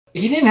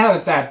He didn't have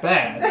it that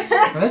bad.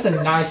 That's a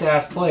nice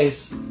ass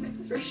place.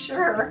 For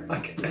sure.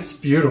 Like, that's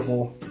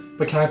beautiful.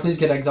 But can I please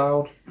get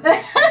exiled?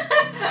 Hey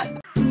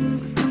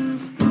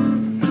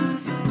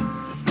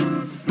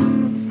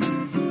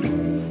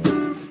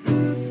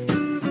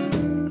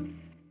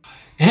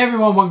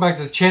everyone, welcome back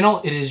to the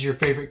channel. It is your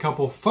favorite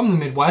couple from the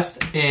Midwest,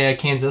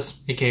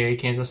 Kansas, aka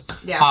Kansas.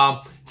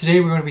 Yeah. Today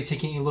we're going to be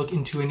taking a look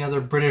into another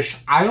British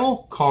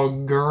Isle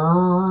called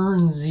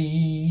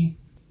Guernsey.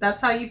 That's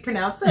how you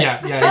pronounce it?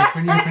 Yeah,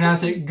 you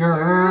pronounce it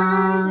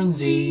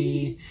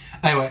Guernsey.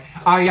 Anyway,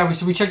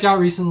 so we checked out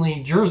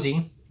recently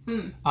Jersey,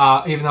 even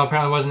though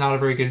apparently it was not a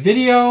very good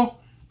video.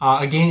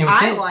 Again,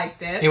 I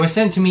liked it. It was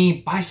sent to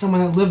me by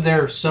someone that lived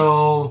there,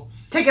 so...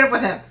 Take it up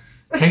with him.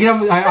 Take it up.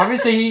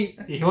 Obviously,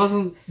 he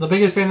wasn't the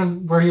biggest fan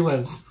of where he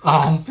lives.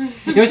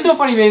 It was still a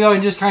funny video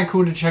and just kind of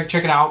cool to check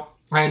it out.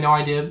 I had no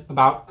idea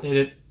about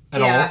it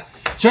at all.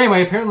 So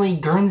anyway, apparently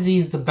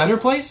Guernsey's the better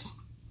place.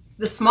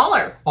 The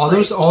smaller all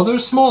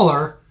those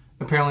smaller,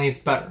 apparently it's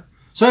better.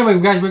 So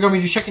anyway, guys, we're going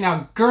to be checking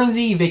out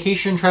Guernsey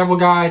Vacation Travel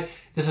Guide.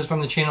 This is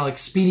from the channel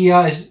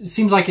Expedia. It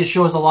seems like it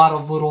shows a lot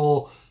of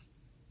little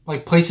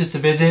like places to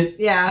visit.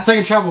 Yeah. It's like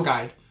a travel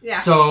guide.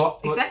 Yeah. So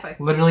exactly.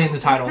 Literally in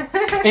the title.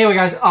 Anyway,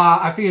 guys,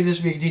 I figured this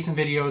would be a decent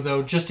video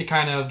though, just to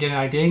kind of get an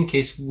idea in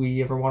case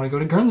we ever want to go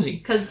to Guernsey.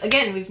 Because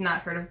again, we've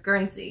not heard of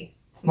Guernsey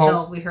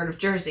until we heard of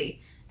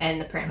Jersey,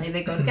 and apparently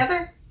they go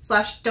together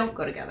 / don't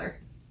go together.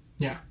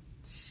 Yeah.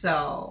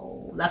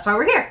 So that's why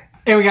we're here.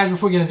 Anyway, guys,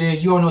 before we get into the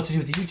video, you all know what to do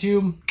with the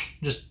YouTube.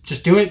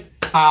 Just do it.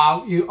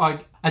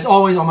 As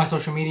always, all my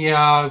social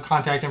media,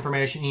 contact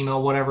information,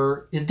 email,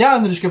 whatever, is down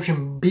in the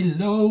description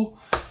below.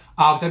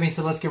 With that being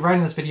said, let's get right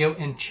into this video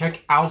and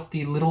check out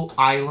the little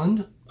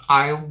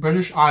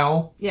British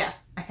Isle. Yeah,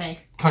 I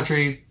think.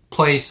 Country,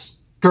 place,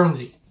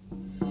 Guernsey.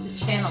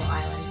 It's a Channel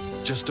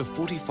Island. Just a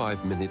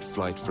 45-minute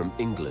flight from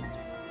England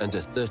and a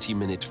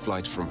 30-minute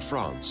flight from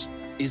France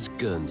is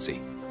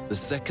Guernsey, the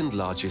second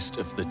largest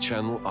of the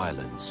Channel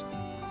Islands.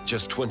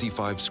 Just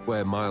 25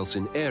 square miles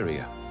in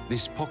area,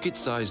 this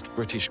pocket-sized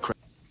British crown.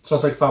 So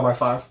it's like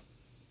 5x5.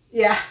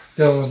 Yeah.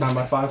 The other one was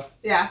 9x5.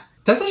 Yeah.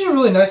 That's actually a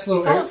really nice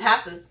little. It's almost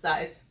half the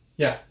size.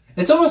 Yeah,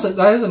 it's almost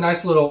that is a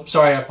nice little.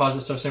 Sorry, I paused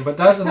it so soon, but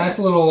that is a nice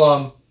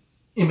little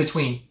in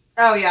between.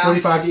 Oh yeah.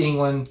 45 to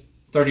England,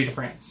 30 to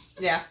France.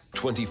 Yeah.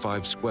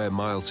 25 square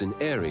miles in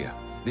area,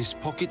 this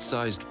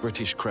pocket-sized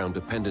British Crown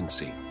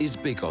dependency is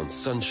big on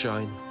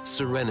sunshine,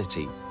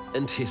 serenity,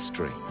 and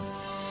history.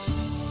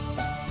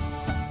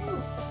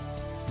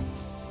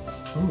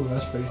 Ooh,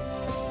 that's pretty.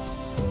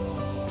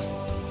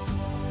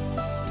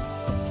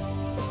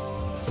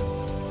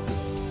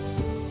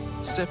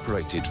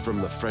 Separated from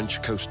the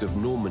French coast of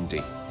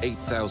Normandy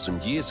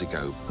 8,000 years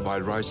ago by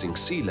rising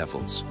sea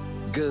levels,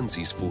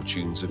 Guernsey's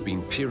fortunes have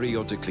been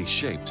periodically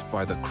shaped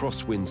by the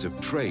crosswinds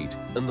of trade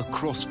and the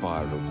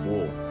crossfire of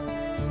war.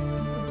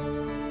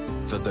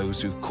 For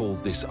those who've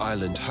called this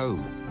island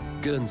home,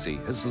 Guernsey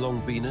has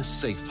long been a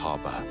safe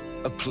harbor,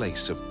 a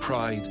place of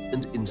pride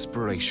and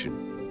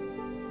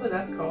inspiration. Oh,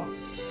 that's cool.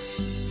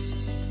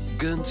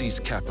 Guernsey's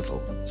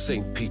capital,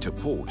 St. Peter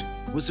Port,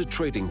 was a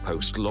trading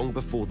post long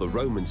before the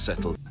Romans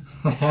settled.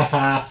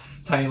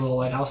 Tiny little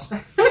lighthouse.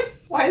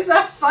 Why is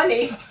that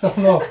funny? I don't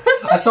know.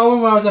 I saw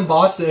one when I was in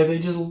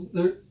Boston.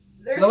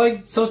 They're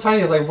like so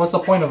tiny. It's like, what's the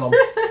point of them?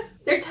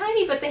 They're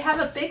tiny, but they have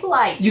a big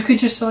light. You could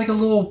just like a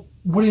little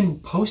wooden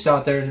post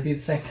out there to be the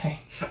same thing.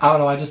 I don't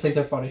know. I just think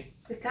they're funny.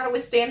 They gotta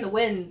withstand the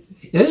winds.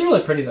 It is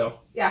really pretty though.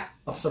 Yeah.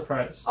 I'm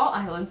surprised. All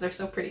islands are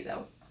so pretty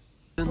though.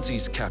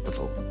 Guernsey's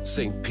capital,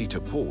 St.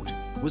 Peter Port,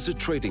 was a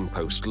trading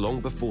post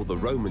long before the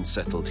Romans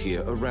settled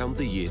here around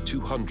the year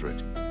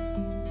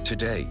 200.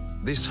 Today,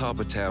 this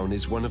harbour town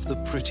is one of the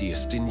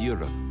prettiest in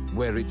Europe,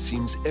 where it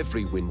seems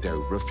every window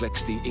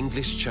reflects the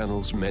English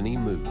Channel's many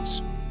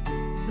moods.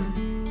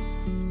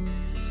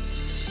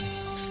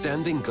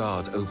 Standing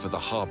guard over the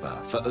harbour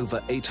for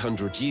over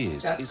 800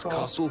 years is cool.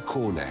 Castle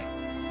Cornet.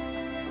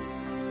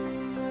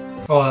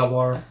 Oh, that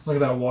water. Look at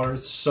that water.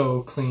 It's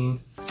so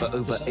clean. For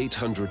over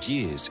 800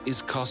 years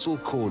is Castle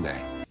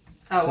Cornet.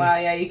 Oh, wow.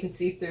 Yeah, you can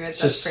see through it.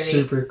 It's That's just pretty.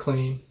 super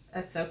clean.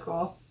 That's so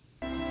cool.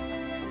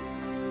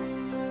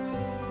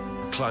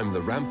 Climb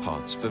the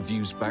ramparts for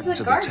views back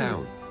to the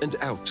town and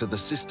out to the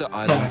sister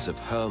islands of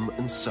Herm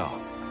and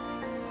Sark.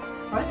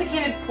 Why is the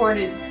cannon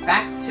ported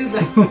back to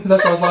the...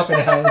 That's what I was laughing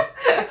at. I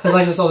was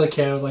like, I saw the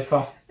cannon. I was like,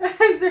 oh.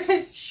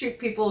 They shoot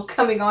people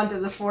coming onto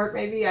the fort,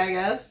 maybe, I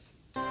guess.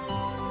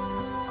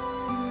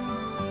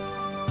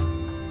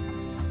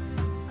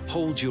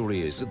 Hold your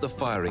ears at the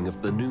firing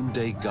of the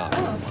noonday gun.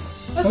 Oh,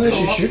 that's they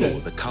should shoot Or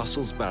it. the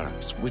castle's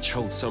barracks, which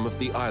hold some of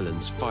the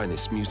island's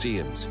finest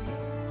museums.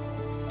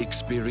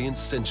 Experience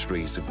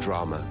centuries of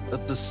drama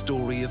at the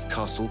story of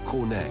Castle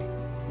Cornet.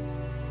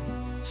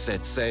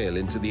 Set sail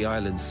into the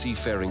island's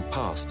seafaring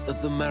past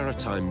at the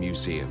Maritime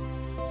Museum.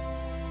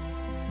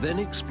 Then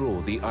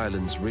explore the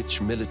island's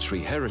rich military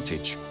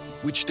heritage,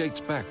 which dates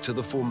back to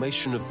the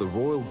formation of the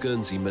Royal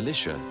Guernsey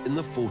Militia in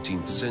the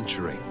 14th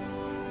century.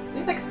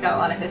 Seems like it's got a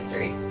lot of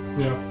history.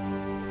 Yeah.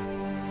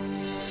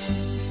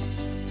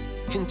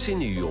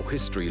 Continue your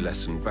history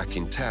lesson back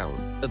in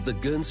town at the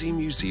Guernsey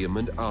Museum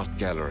and Art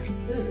Gallery.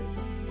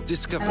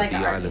 Discover the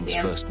island's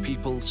first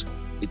peoples,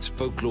 its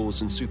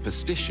folklores and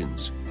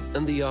superstitions,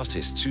 and the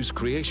artists whose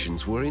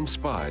creations were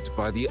inspired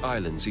by the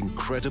island's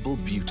incredible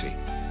beauty.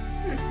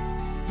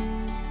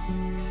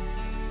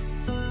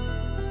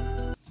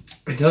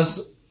 It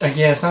does,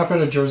 again, it's not fair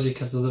to Jersey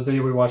because of the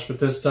video we watched, but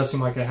this does seem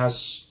like it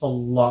has a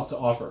lot to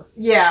offer.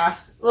 Yeah,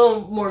 a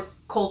little more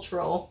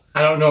cultural.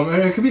 I don't know.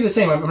 It could be the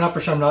same. I'm not for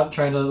sure. I'm not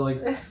trying to like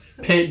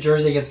pit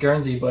Jersey against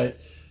Guernsey, but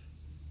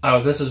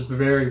oh, this is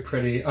very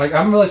pretty.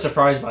 I'm really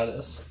surprised by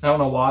this. I don't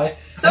know why.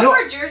 So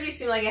far, Jersey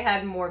seemed like it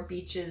had more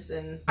beaches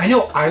and. I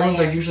know islands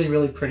are usually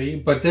really pretty,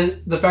 but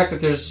the fact that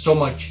there's so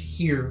much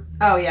here.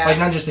 Oh yeah. Like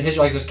not just the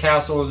history, like there's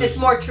castles. It's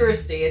more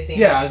touristy, it seems.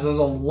 Yeah, there's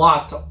a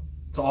lot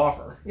to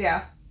offer.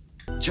 Yeah.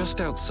 Just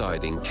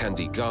outside in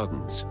Candy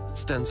Gardens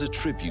stands a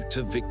tribute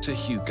to Victor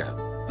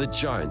Hugo, the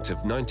giant of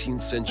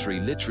 19th century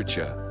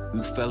literature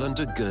who fell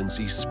under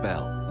Guernsey's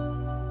spell.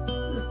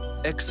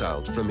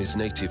 Exiled from his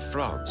native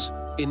France,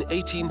 in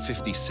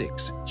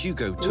 1856,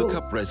 Hugo took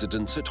up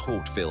residence at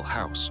Hauteville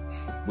House,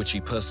 which he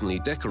personally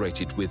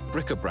decorated with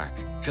bric-a-brac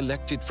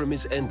collected from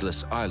his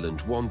endless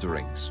island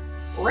wanderings.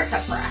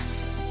 Bric-a-brac?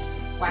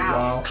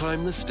 Wow.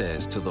 Climb the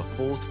stairs to the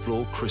 4th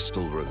floor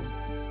crystal room.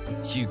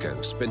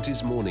 Hugo spent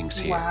his mornings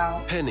here,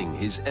 penning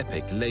his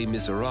epic Les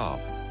Miserables,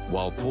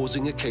 while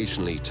pausing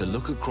occasionally to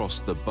look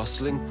across the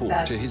bustling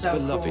port to his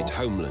beloved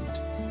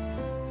homeland.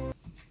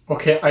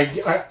 Okay,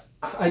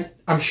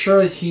 I'm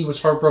sure he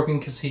was heartbroken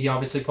because he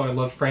obviously probably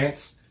loved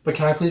France, but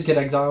can I please get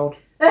exiled?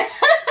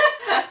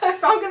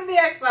 If I'm gonna be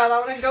exiled,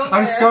 I'm gonna go there.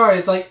 I'm sorry,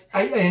 it's like,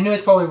 I know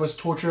it probably was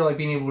torture, like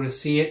being able to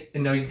see it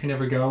and know you can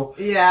never go.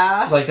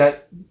 Yeah. Like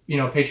that, you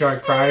know,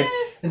 patriotic pride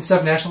and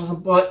stuff,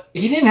 nationalism, but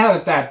he didn't have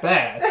it that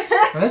bad.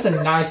 And that's a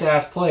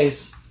nice-ass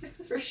place.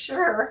 For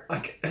sure.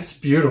 Like, it's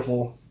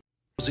beautiful.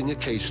 Pausing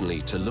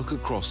occasionally to look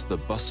across the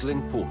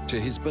bustling port to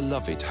his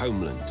beloved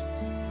homeland.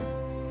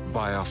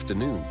 By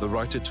afternoon, the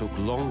writer took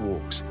long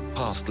walks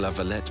past La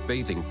Valette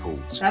bathing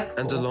pools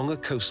and along a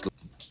coastline.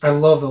 I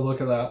love the look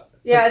of that.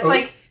 Yeah, it's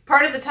like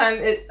part of the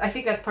time, I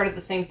think that's part of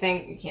the same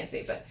thing. You can't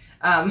see, but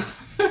I'm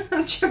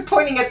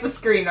pointing at the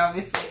screen,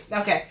 obviously.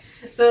 Okay,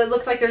 so it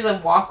looks like there's a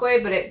walkway,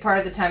 but part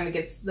of the time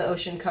the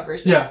ocean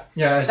covers it.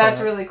 Yeah, I saw that's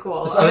that. really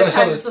cool. I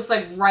saw it's just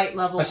like right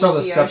level. I saw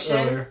the steps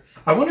ocean. earlier.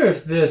 I wonder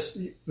if this,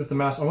 with the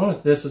mouse, I wonder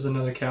if this is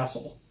another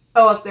castle.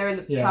 Oh, up there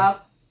at the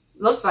top?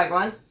 Looks like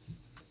one.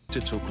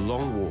 Took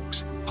long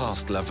walks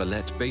past La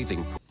Valette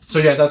bathing pool. So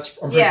yeah, I'm pretty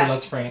sure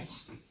that's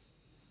France.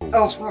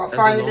 Oh,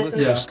 far in the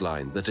distance? A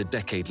coastline that a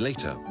decade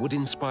later would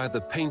inspire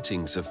the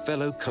paintings of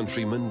fellow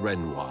countryman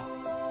Renoir.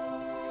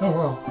 Oh,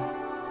 wow.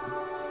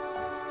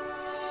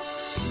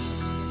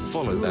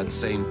 Follow that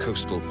same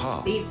coastal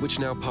path, which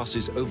now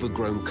passes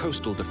overgrown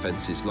coastal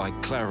defences like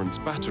Clarence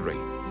Battery,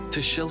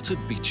 to sheltered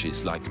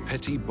beaches like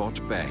Petit Bot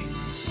Bay.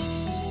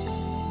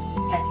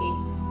 Petty.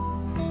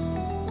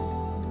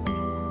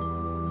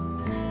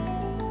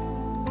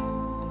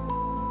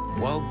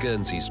 While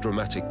Guernsey's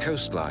dramatic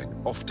coastline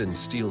often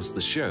steals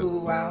the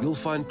show, you'll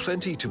find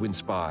plenty to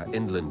inspire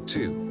inland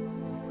too.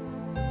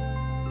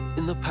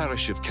 In the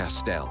parish of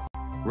Castel,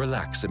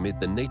 relax amid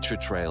the nature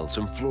trails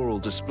and floral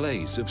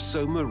displays of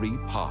Sault-Marie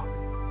Park.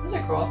 Those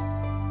are cool.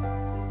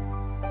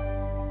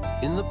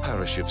 In the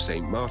parish of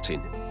St.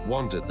 Martin,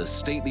 wander the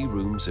stately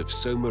rooms of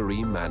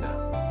Sault-Marie Manor.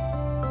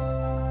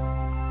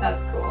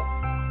 That's cool.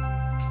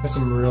 There's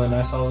some really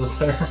nice houses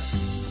there.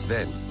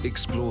 Then,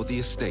 explore the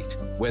estate,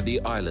 where the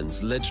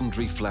island's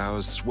legendary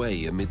flowers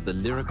sway amid the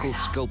lyrical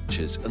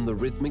sculptures and the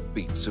rhythmic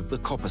beats of the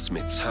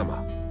coppersmith's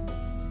hammer.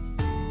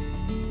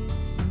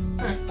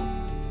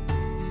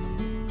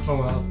 Oh,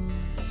 wow.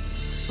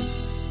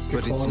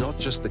 But it's not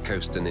just the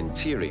coast and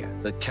interior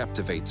that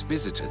captivates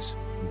visitors.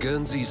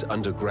 Guernsey's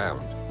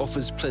underground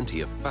offers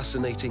plenty of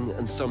fascinating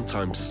and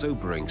sometimes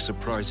sobering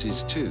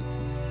surprises too.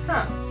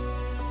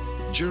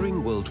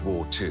 During World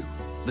War II,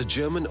 the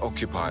German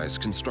occupiers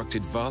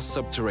constructed vast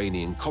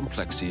subterranean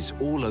complexes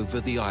all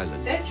over the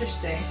island.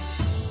 Interesting.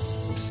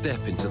 Step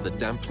into the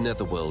damp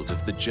netherworld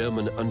of the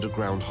German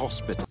underground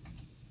hospital.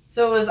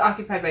 So it was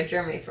occupied by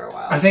Germany for a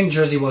while. I think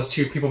Jersey was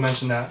too. People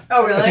mentioned that.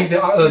 Oh, really? I think the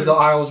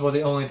Isles were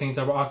the only things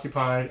that were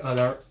occupied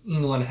that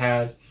England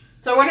had.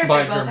 So I wonder if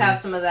they both have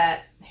some of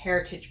that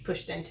heritage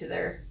pushed into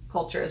their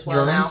culture as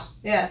well now.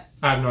 Yeah.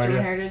 I have no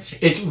idea. Heritage.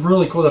 It's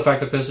really cool the fact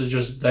that this is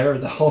just there,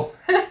 though.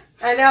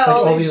 I know. Like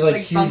all these like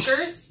huge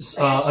bunkers,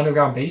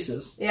 underground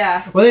bases.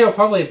 Yeah. Well, they were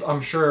probably,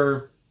 I'm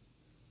sure,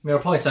 they were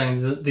probably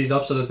setting these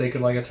up so that they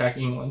could like attack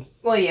England.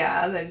 Well,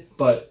 yeah.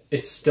 But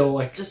it's still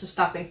like just a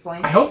stopping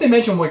point. I hope they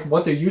mention like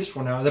what they're used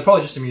for now. They're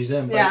probably just a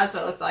museum. Yeah, that's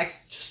what it looks like.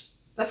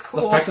 That's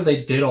cool. The fact that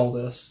they did all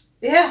this.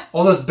 Yeah.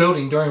 All this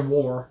building during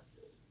war.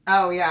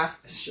 Oh yeah.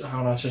 I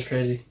don't know. It's just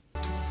crazy.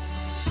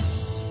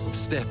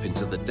 Step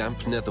into the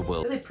damp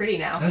netherworld. Really pretty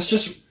now. That's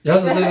just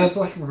that's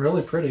like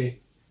really pretty.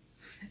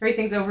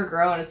 Everything's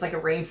overgrown. It's like a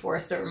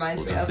rainforest. It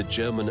reminds me of the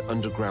German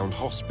underground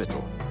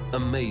hospital, a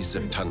maze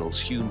of tunnels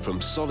hewn from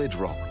solid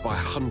rock by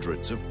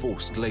hundreds of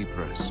forced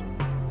laborers.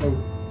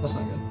 Oh, that's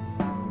not good.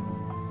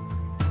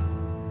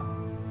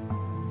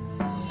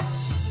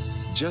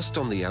 Just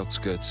on the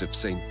outskirts of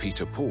St.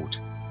 Peter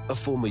Port, a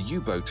former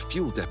U-boat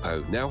fuel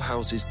depot now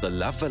houses the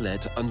La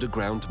Valette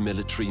Underground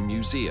Military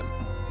Museum.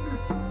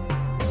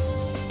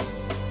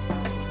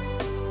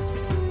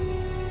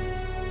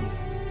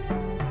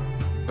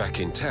 Back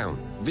in town,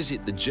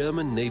 visit the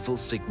German Naval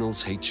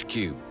Signals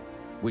HQ,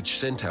 which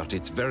sent out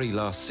its very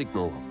last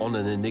signal on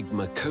an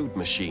Enigma code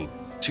machine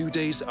 2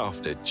 days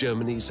after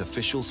Germany's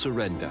official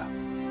surrender.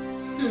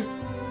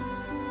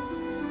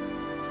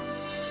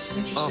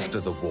 After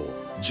the war,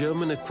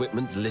 German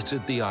equipment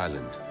littered the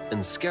island,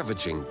 and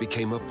scavenging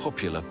became a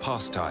popular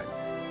pastime.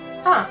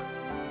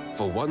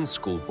 For one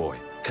schoolboy,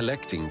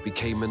 collecting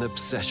became an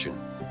obsession,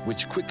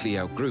 which quickly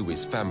outgrew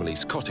his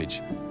family's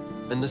cottage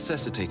and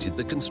necessitated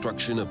the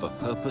construction of a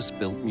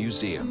purpose-built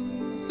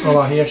museum. Oh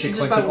wow, he actually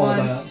collected all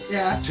that.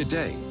 Yeah.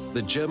 Today,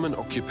 the German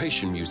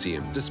Occupation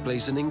Museum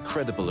displays an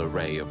incredible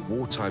array of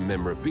wartime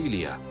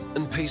memorabilia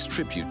and pays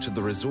tribute to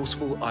the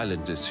resourceful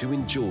islanders who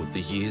endured the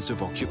years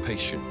of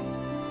occupation.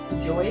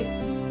 Enjoy?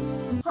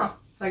 Huh.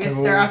 So I guess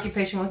their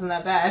occupation wasn't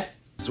that bad.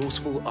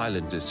 Resourceful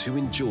islanders who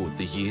endured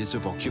the years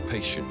of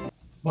occupation.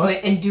 What?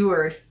 Wait,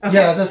 endured. Okay.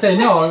 Yeah, I was gonna say,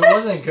 no, it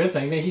wasn't a good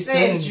thing. He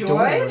said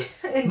enjoyed?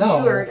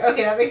 Endured. No.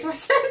 Okay, that makes more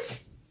sense.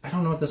 I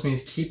don't know what this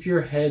means. Keep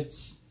your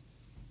heads...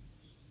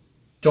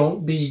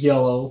 Don't be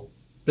yellow.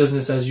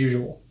 Business as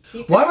usual.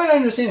 Why am I not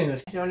understanding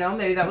this? I don't know.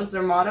 Maybe that was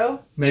their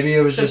motto. Maybe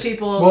it was so just...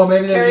 people well,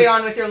 maybe carry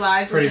on with your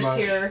lives. We're just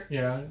here.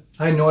 Yeah.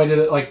 I had no idea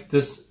that like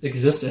this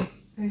existed.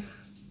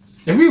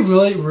 It'd be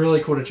really, really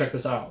cool to check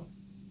this out.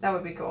 That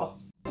would be cool.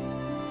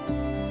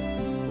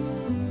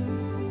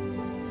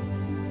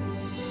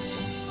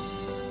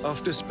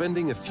 After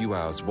spending a few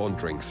hours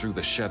wandering through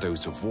the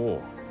shadows of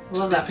war,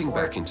 stepping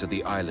back into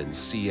the island's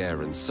sea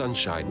air and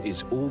sunshine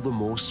is all the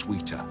more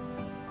sweeter,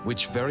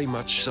 which very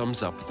much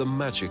sums up the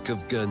magic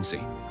of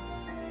Guernsey.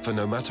 For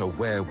no matter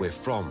where we're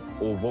from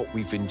or what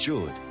we've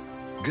endured,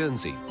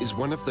 Guernsey is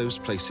one of those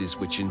places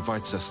which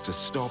invites us to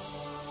stop,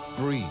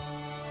 breathe,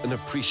 and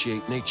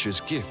appreciate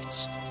nature's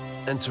gifts,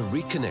 and to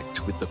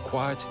reconnect with the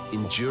quiet,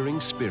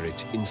 enduring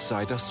spirit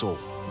inside us all.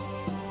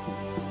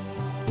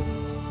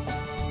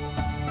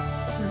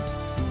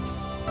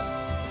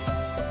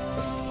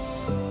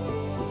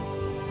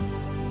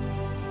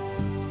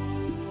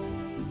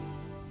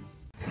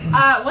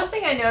 One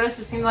thing I noticed,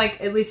 it seemed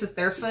like, at least with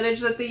their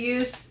footage that they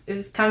used, it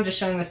was kind of just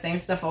showing the same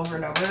stuff over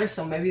and over,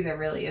 so maybe there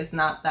really is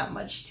not that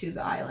much to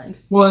the island.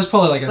 Well, it's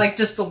probably like like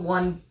just the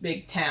one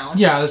big town.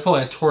 Yeah, there's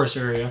probably a tourist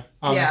area,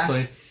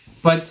 obviously. Yeah.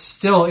 But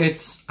still,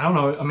 it's, I don't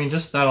know, I mean,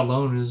 just that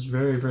alone is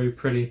very, very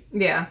pretty.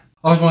 Yeah.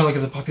 I always want to look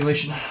at the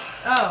population.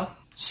 Oh.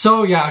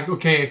 So, yeah,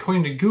 okay,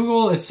 according to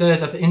Google, it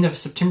says at the end of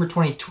September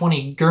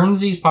 2020,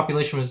 Guernsey's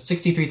population was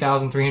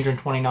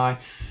 63,329.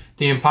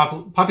 The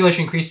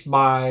population increased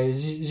by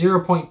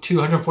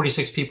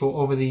 0.246 people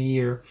over the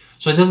year.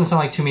 So it doesn't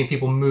sound like too many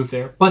people moved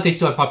there, but they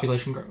still have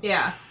population growth.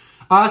 Yeah.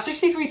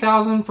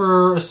 63,000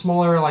 for a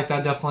smaller like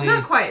that, definitely.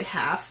 Not quite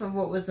half of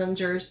what was in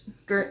Jersey.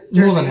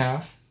 More than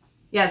half.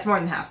 Yeah, it's more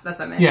than half. That's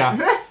what I meant.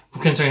 Yeah.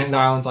 Considering the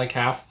island's like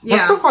half. Yeah.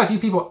 That's still quite a few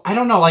people. I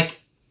don't know,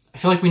 like, I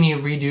feel like we need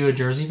to redo a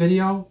Jersey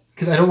video.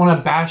 Because I don't want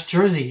to bash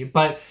Jersey,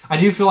 but I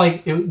do feel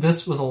like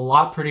this was a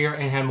lot prettier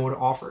and had more to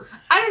offer.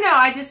 I don't know.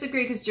 I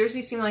disagree because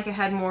Jersey seemed like it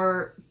had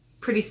more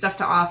pretty stuff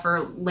to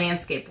offer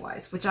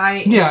landscape-wise, which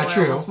I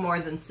enjoy almost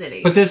more than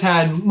city. But this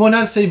had, well,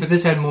 not city, but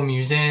this had more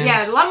museums.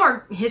 Yeah, a lot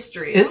more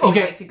history.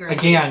 Okay, like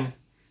again,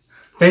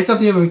 based off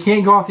the other, we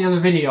can't go off the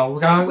other video.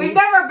 We've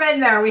never been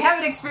there. We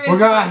haven't experienced it. We're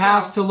going to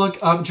have to look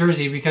up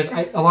Jersey because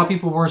a lot of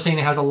people were saying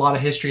it has a lot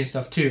of history and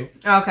stuff too.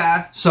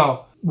 Okay.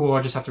 So...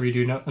 we'll just have to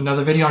redo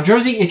another video on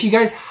Jersey. If you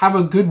guys have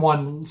a good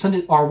one, send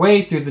it our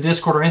way through the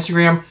Discord or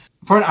Instagram.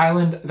 For an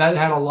island, that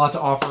had a lot to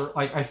offer.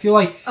 Like, I feel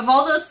like... of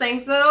all those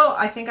things, though,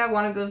 I think I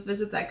want to go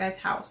visit that guy's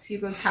house.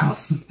 Hugo's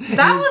house.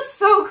 That was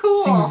so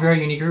cool. It seemed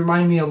very unique. It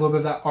reminded me a little bit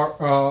of that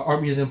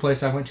art museum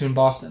place I went to in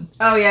Boston.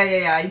 Oh,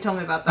 yeah. You told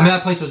me about that. I mean,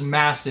 that place was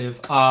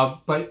massive,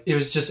 but it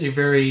was just a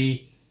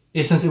very...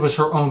 since it was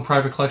her own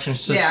private collection,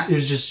 so it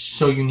was just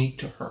so unique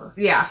to her.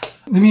 Yeah.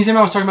 The museum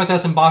I was talking about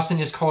that's in Boston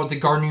is called the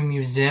Guernsey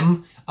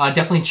Museum.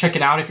 Definitely check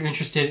it out if you're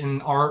interested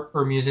in art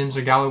or museums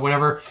or gallery,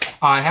 whatever.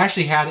 I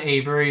actually had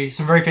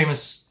some very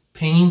famous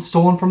paintings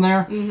stolen from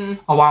there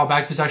a while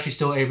back. There's actually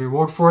still a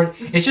reward for it.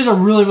 It's just a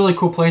really, really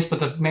cool place, but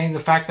the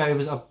fact that it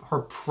was her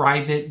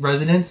private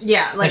residence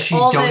like that she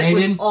all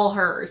donated. That was all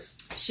hers.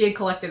 She had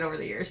collected over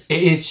the years.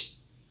 It is...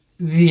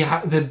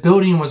 The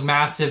building was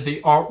massive.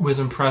 The art was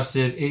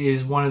impressive. It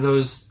is one of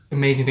those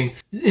amazing things.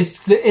 It's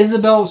the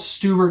Isabel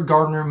Stewart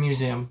Gardner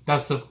Museum.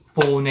 That's the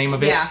full name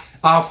of it. Yeah.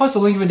 I'll post a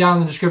link of it down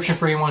in the description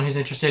for anyone who's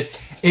interested.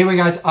 Anyway,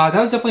 guys, that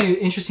was definitely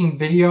an interesting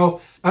video.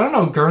 I don't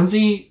know,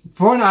 Guernsey,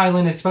 for an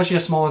island, especially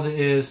as small as it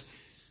is,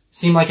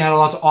 seemed like it had a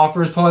lot to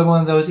offer. It's probably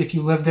one of those, if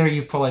you live there,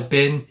 you've probably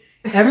been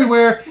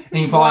everywhere.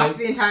 And you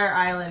probably... the entire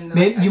island. It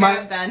might be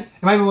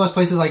one of those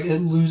places like it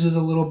loses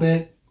a little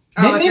bit.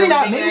 Oh, maybe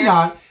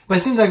not. But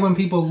it seems like when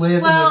people live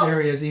in those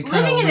areas, you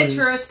kind of living in a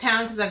tourist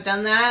town, because I've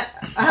done that.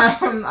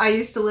 I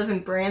used to live in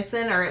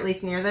Branson, or at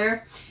least near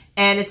there,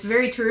 and it's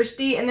very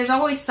touristy, and there's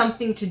always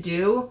something to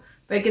do.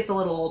 But it gets a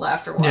little old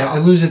after a while. Yeah,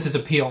 it loses its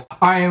appeal.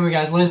 Alright, anyway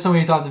guys, let us know what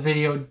you thought of the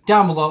video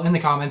down below in the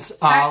comments.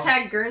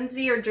 Hashtag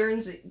Guernsey or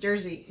Jersey.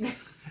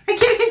 I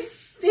can't even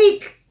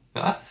speak.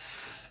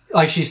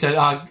 Like she said,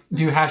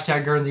 do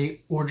hashtag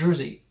Guernsey or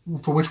Jersey.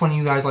 For which one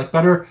you guys like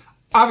better.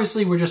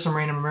 Obviously, we're just some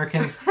random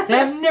Americans that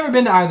have never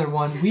been to either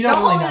one. We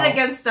don't really know. Don't hold it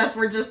against us.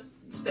 We're just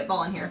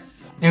spitballing here.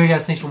 Anyway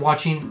guys, thanks for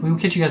watching. We will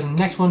catch you guys in the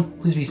next one.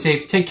 Please be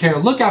safe, take care,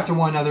 look after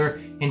one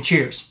another, and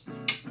cheers.